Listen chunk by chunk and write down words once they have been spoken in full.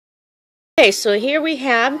Okay, so here we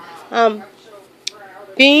have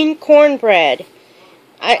bean cornbread.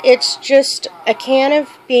 It's just a can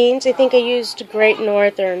of beans. I think I used Great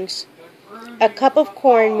Northerns. A cup of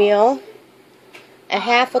cornmeal, a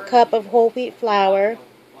half a cup of whole wheat flour,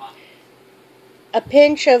 a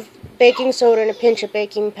pinch of baking soda and a pinch of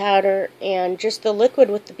baking powder, and just the liquid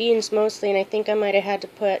with the beans mostly. And I think I might have had to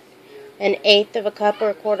put an eighth of a cup or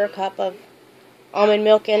a quarter cup of almond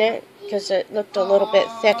milk in it because it looked a little bit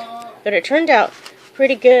thick, but it turned out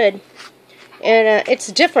pretty good. And it's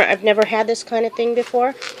different. I've never had this kind of thing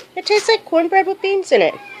before. It tastes like cornbread with beans in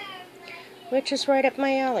it, which is right up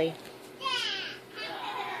my alley.